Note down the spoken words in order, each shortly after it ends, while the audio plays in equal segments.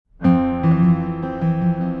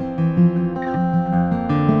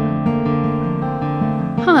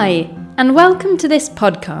Hi, and welcome to this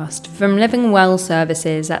podcast from Living Well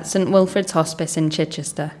Services at St Wilfrid's Hospice in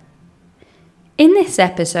Chichester. In this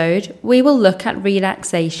episode, we will look at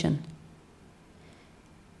relaxation.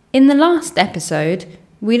 In the last episode,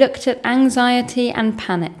 we looked at anxiety and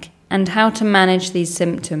panic and how to manage these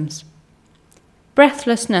symptoms.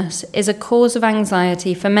 Breathlessness is a cause of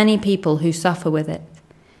anxiety for many people who suffer with it.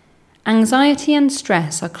 Anxiety and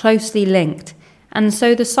stress are closely linked, and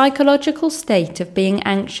so the psychological state of being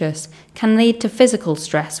anxious can lead to physical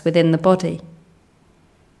stress within the body.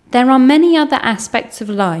 There are many other aspects of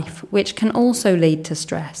life which can also lead to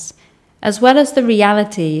stress, as well as the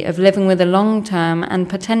reality of living with a long-term and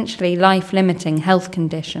potentially life-limiting health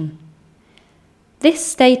condition. This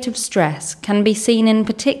state of stress can be seen in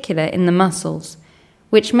particular in the muscles,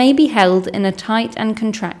 which may be held in a tight and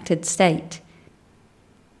contracted state.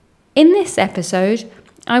 In this episode,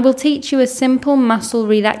 I will teach you a simple muscle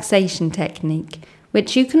relaxation technique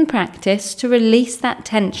which you can practice to release that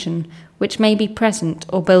tension which may be present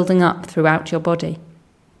or building up throughout your body.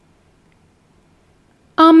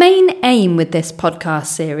 Our main aim with this podcast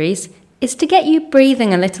series is to get you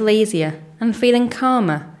breathing a little easier and feeling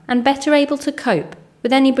calmer and better able to cope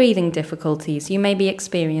with any breathing difficulties you may be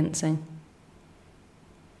experiencing.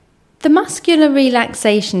 The muscular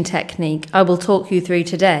relaxation technique I will talk you through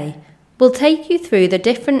today will take you through the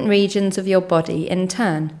different regions of your body in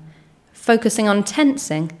turn, focusing on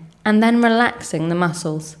tensing and then relaxing the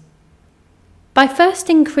muscles. By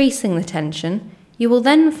first increasing the tension, you will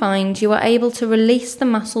then find you are able to release the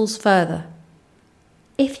muscles further.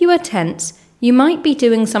 If you are tense, you might be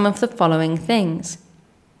doing some of the following things: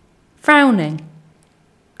 frowning,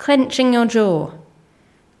 clenching your jaw,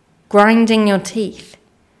 grinding your teeth,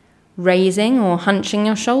 raising or hunching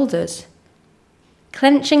your shoulders,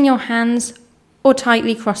 clenching your hands or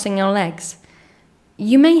tightly crossing your legs.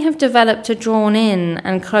 You may have developed a drawn in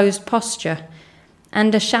and closed posture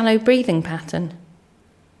and a shallow breathing pattern.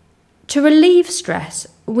 To relieve stress,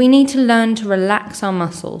 we need to learn to relax our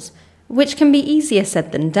muscles, which can be easier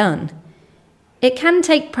said than done. It can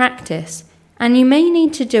take practice, and you may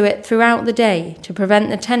need to do it throughout the day to prevent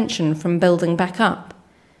the tension from building back up.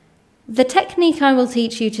 The technique I will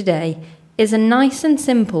teach you today is a nice and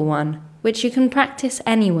simple one, which you can practice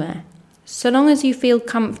anywhere, so long as you feel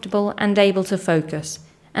comfortable and able to focus,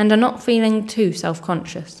 and are not feeling too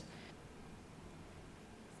self-conscious.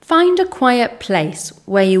 Find a quiet place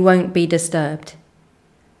where you won't be disturbed.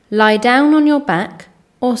 Lie down on your back,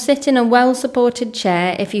 or sit in a well-supported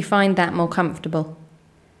chair if you find that more comfortable.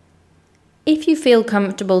 If you feel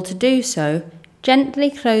comfortable to do so,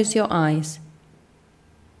 gently close your eyes.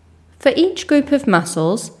 For each group of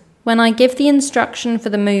muscles, when I give the instruction for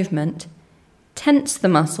the movement, tense the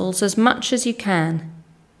muscles as much as you can,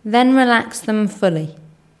 then relax them fully.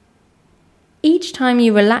 Each time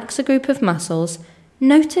you relax a group of muscles,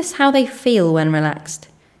 notice how they feel when relaxed,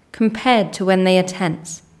 compared to when they are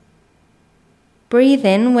tense. Breathe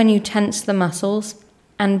in when you tense the muscles,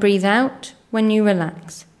 and breathe out when you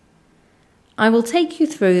relax. I will take you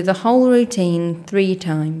through the whole routine 3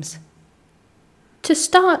 times. To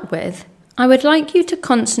start with, I would like you to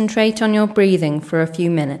concentrate on your breathing for a few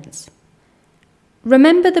minutes.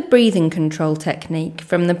 Remember the breathing control technique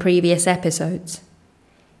from the previous episodes.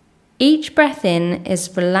 Each breath in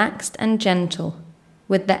is relaxed and gentle,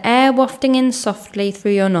 with the air wafting in softly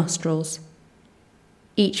through your nostrils.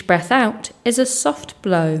 Each breath out is a soft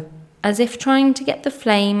blow, as if trying to get the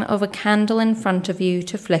flame of a candle in front of you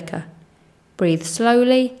to flicker. Breathe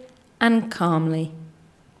slowly and calmly.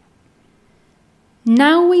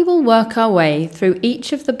 Now we will work our way through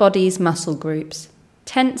each of the body's muscle groups,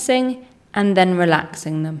 tensing and then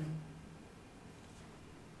relaxing them.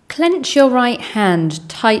 Clench your right hand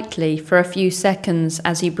tightly for a few seconds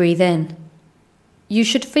as you breathe in. You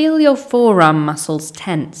should feel your forearm muscles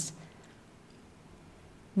tense.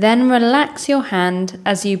 Then relax your hand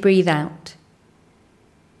as you breathe out.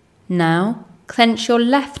 Now clench your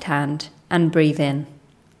left hand and breathe in.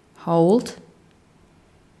 Hold.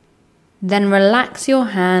 Then relax your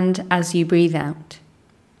hand as you breathe out.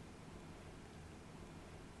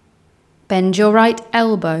 Bend your right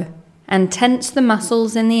elbow and tense the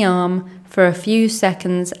muscles in the arm for a few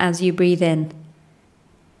seconds as you breathe in.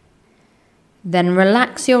 Then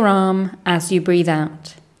relax your arm as you breathe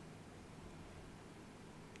out.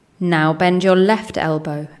 Now bend your left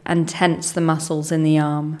elbow and tense the muscles in the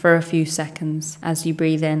arm for a few seconds as you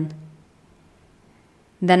breathe in.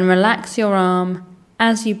 Then relax your arm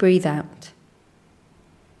as you breathe out.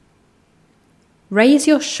 Raise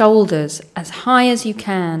your shoulders as high as you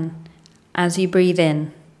can as you breathe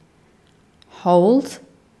in. Hold.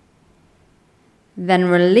 Then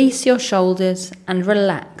release your shoulders and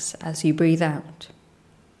relax as you breathe out.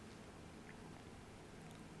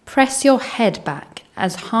 Press your head back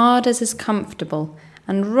as hard as is comfortable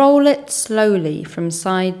and roll it slowly from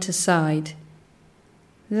side to side.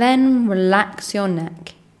 Then relax your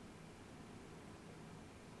neck.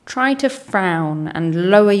 Try to frown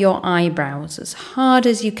and lower your eyebrows as hard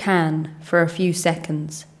as you can for a few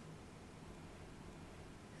seconds.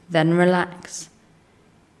 Then relax.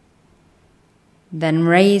 Then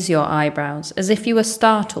raise your eyebrows as if you were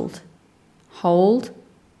startled. Hold,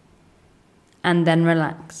 and then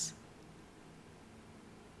relax.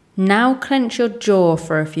 Now clench your jaw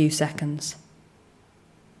for a few seconds.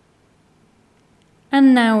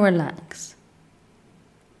 And now relax.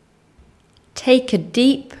 Take a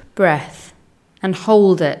deep breath and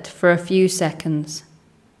hold it for a few seconds.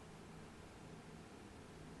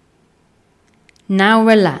 Now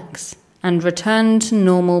relax and return to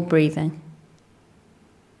normal breathing.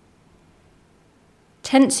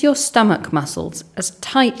 Tense your stomach muscles as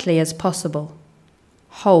tightly as possible.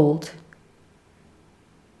 Hold.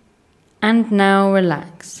 And now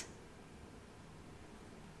relax.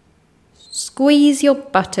 Squeeze your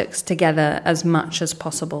buttocks together as much as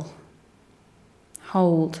possible.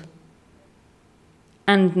 Hold.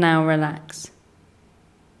 And now relax.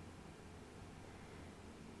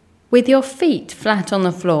 With your feet flat on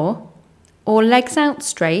the floor, or legs out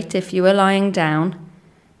straight if you are lying down,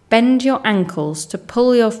 bend your ankles to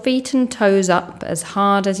pull your feet and toes up as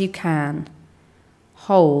hard as you can.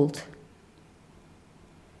 Hold.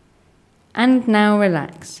 And now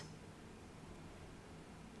relax.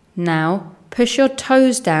 Now push your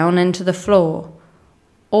toes down into the floor,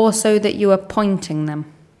 or so that you are pointing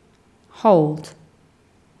them. Hold.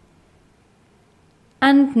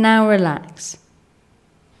 And now relax.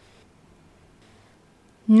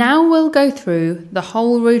 Now we'll go through the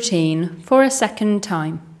whole routine for a second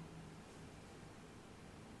time.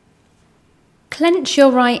 Clench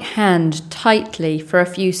your right hand tightly for a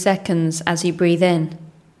few seconds as you breathe in.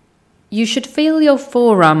 You should feel your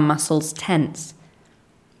forearm muscles tense.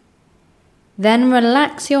 Then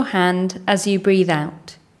relax your hand as you breathe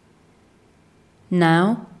out.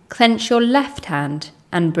 Now clench your left hand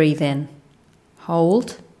and breathe in.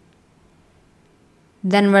 Hold.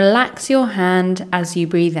 Then relax your hand as you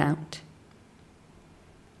breathe out.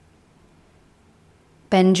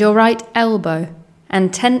 Bend your right elbow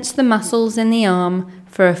and tense the muscles in the arm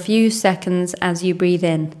for a few seconds as you breathe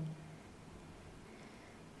in.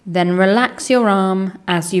 Then relax your arm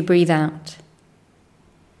as you breathe out.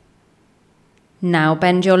 Now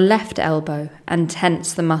bend your left elbow and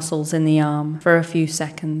tense the muscles in the arm for a few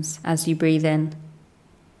seconds as you breathe in.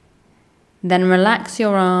 Then relax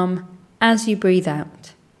your arm as you breathe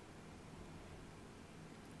out.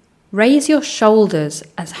 Raise your shoulders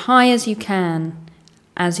as high as you can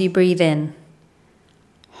as you breathe in.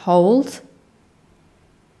 Hold.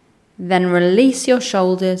 Then release your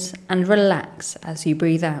shoulders and relax as you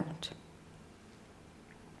breathe out.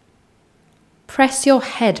 Press your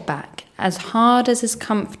head back as hard as is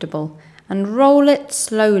comfortable and roll it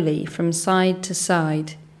slowly from side to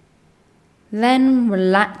side. Then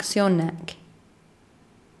relax your neck.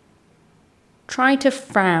 Try to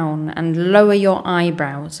frown and lower your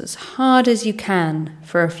eyebrows as hard as you can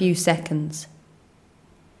for a few seconds.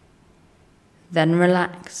 Then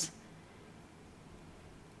relax.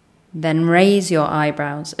 Then raise your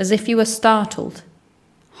eyebrows as if you were startled.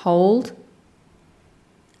 Hold.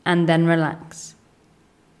 And then relax.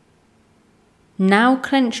 Now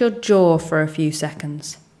clench your jaw for a few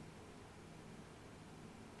seconds.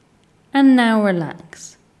 And now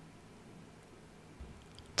relax.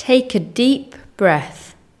 Take a deep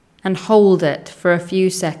breath and hold it for a few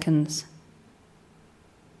seconds.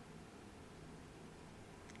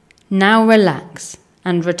 Now relax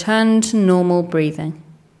and return to normal breathing.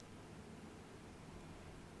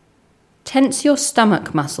 Tense your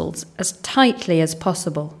stomach muscles as tightly as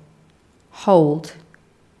possible. Hold.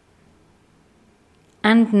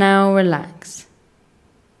 And now relax.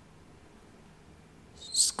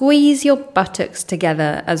 Squeeze your buttocks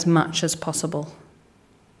together as much as possible.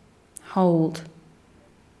 Hold.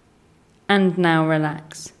 And now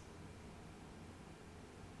relax.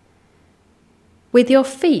 With your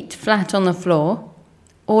feet flat on the floor,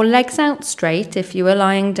 or legs out straight if you are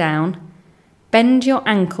lying down, bend your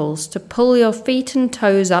ankles to pull your feet and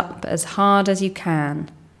toes up as hard as you can.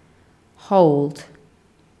 Hold.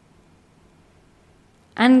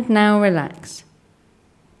 And now relax.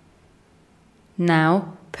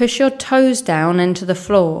 Now push your toes down into the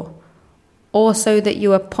floor, or so that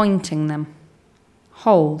you are pointing them.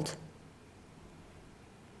 Hold.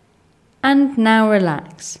 And now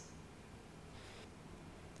relax.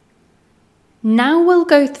 Now we'll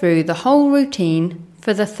go through the whole routine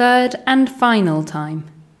for the third and final time.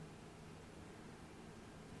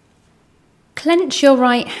 Clench your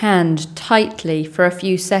right hand tightly for a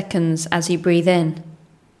few seconds as you breathe in.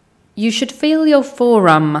 You should feel your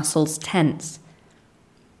forearm muscles tense.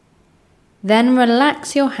 Then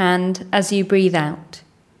relax your hand as you breathe out.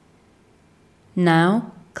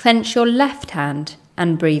 Now clench your left hand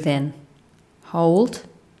and breathe in. Hold.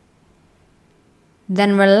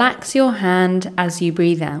 Then relax your hand as you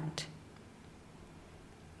breathe out.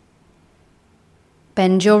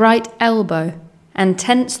 Bend your right elbow and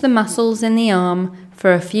tense the muscles in the arm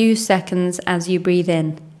for a few seconds as you breathe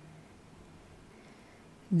in.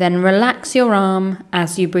 Then relax your arm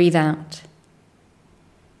as you breathe out.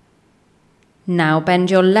 Now bend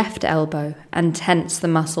your left elbow and tense the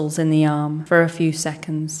muscles in the arm for a few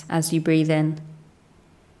seconds as you breathe in.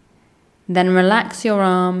 Then relax your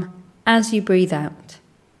arm as you breathe out.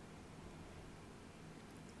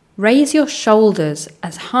 Raise your shoulders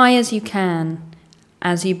as high as you can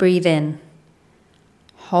as you breathe in.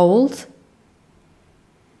 Hold.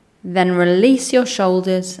 Then release your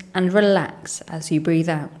shoulders and relax as you breathe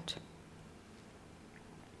out.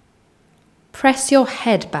 Press your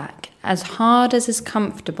head back as hard as is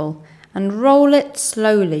comfortable and roll it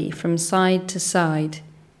slowly from side to side.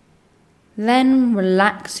 Then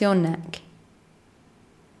relax your neck.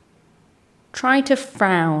 Try to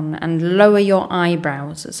frown and lower your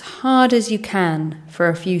eyebrows as hard as you can for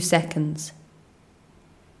a few seconds.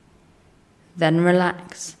 Then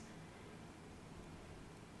relax.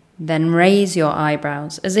 Then raise your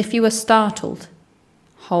eyebrows as if you were startled.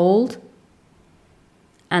 Hold.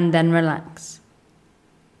 And then relax.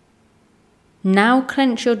 Now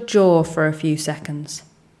clench your jaw for a few seconds.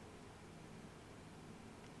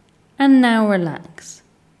 And now relax.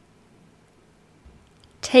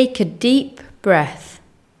 Take a deep breath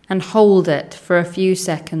and hold it for a few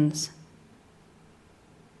seconds.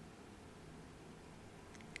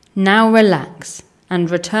 Now relax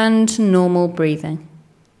and return to normal breathing.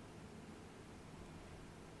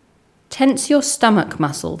 Tense your stomach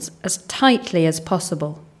muscles as tightly as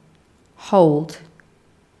possible. Hold.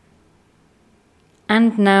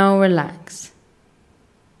 And now relax.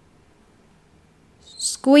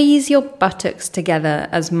 Squeeze your buttocks together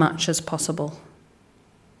as much as possible.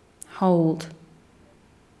 Hold.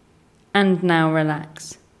 And now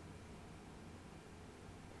relax.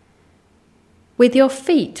 With your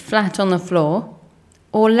feet flat on the floor,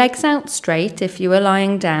 or legs out straight if you are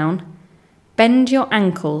lying down, bend your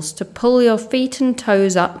ankles to pull your feet and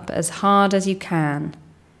toes up as hard as you can.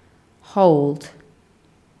 Hold.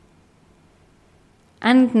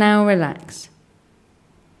 And now relax.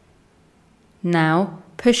 Now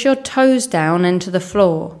push your toes down into the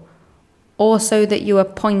floor, or so that you are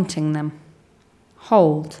pointing them.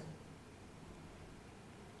 Hold.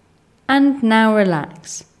 And now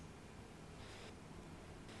relax.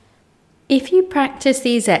 If you practice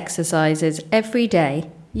these exercises every day,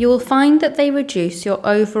 you will find that they reduce your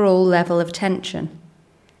overall level of tension.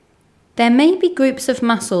 There may be groups of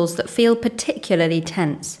muscles that feel particularly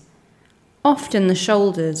tense, often the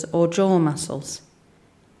shoulders or jaw muscles.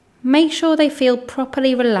 Make sure they feel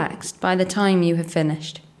properly relaxed by the time you have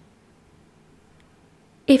finished.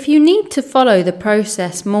 If you need to follow the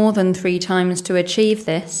process more than 3 times to achieve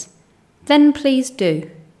this, then please do.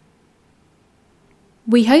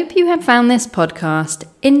 We hope you have found this podcast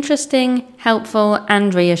interesting, helpful,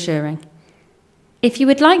 and reassuring. If you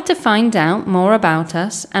would like to find out more about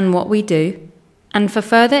us and what we do, and for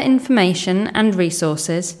further information and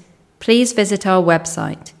resources, please visit our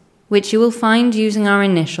website, which you will find using our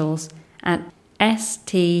initials at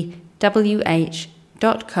stwh.co.uk.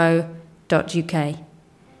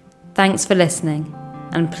 Thanks for listening,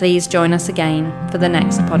 and please join us again for the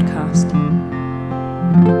next podcast.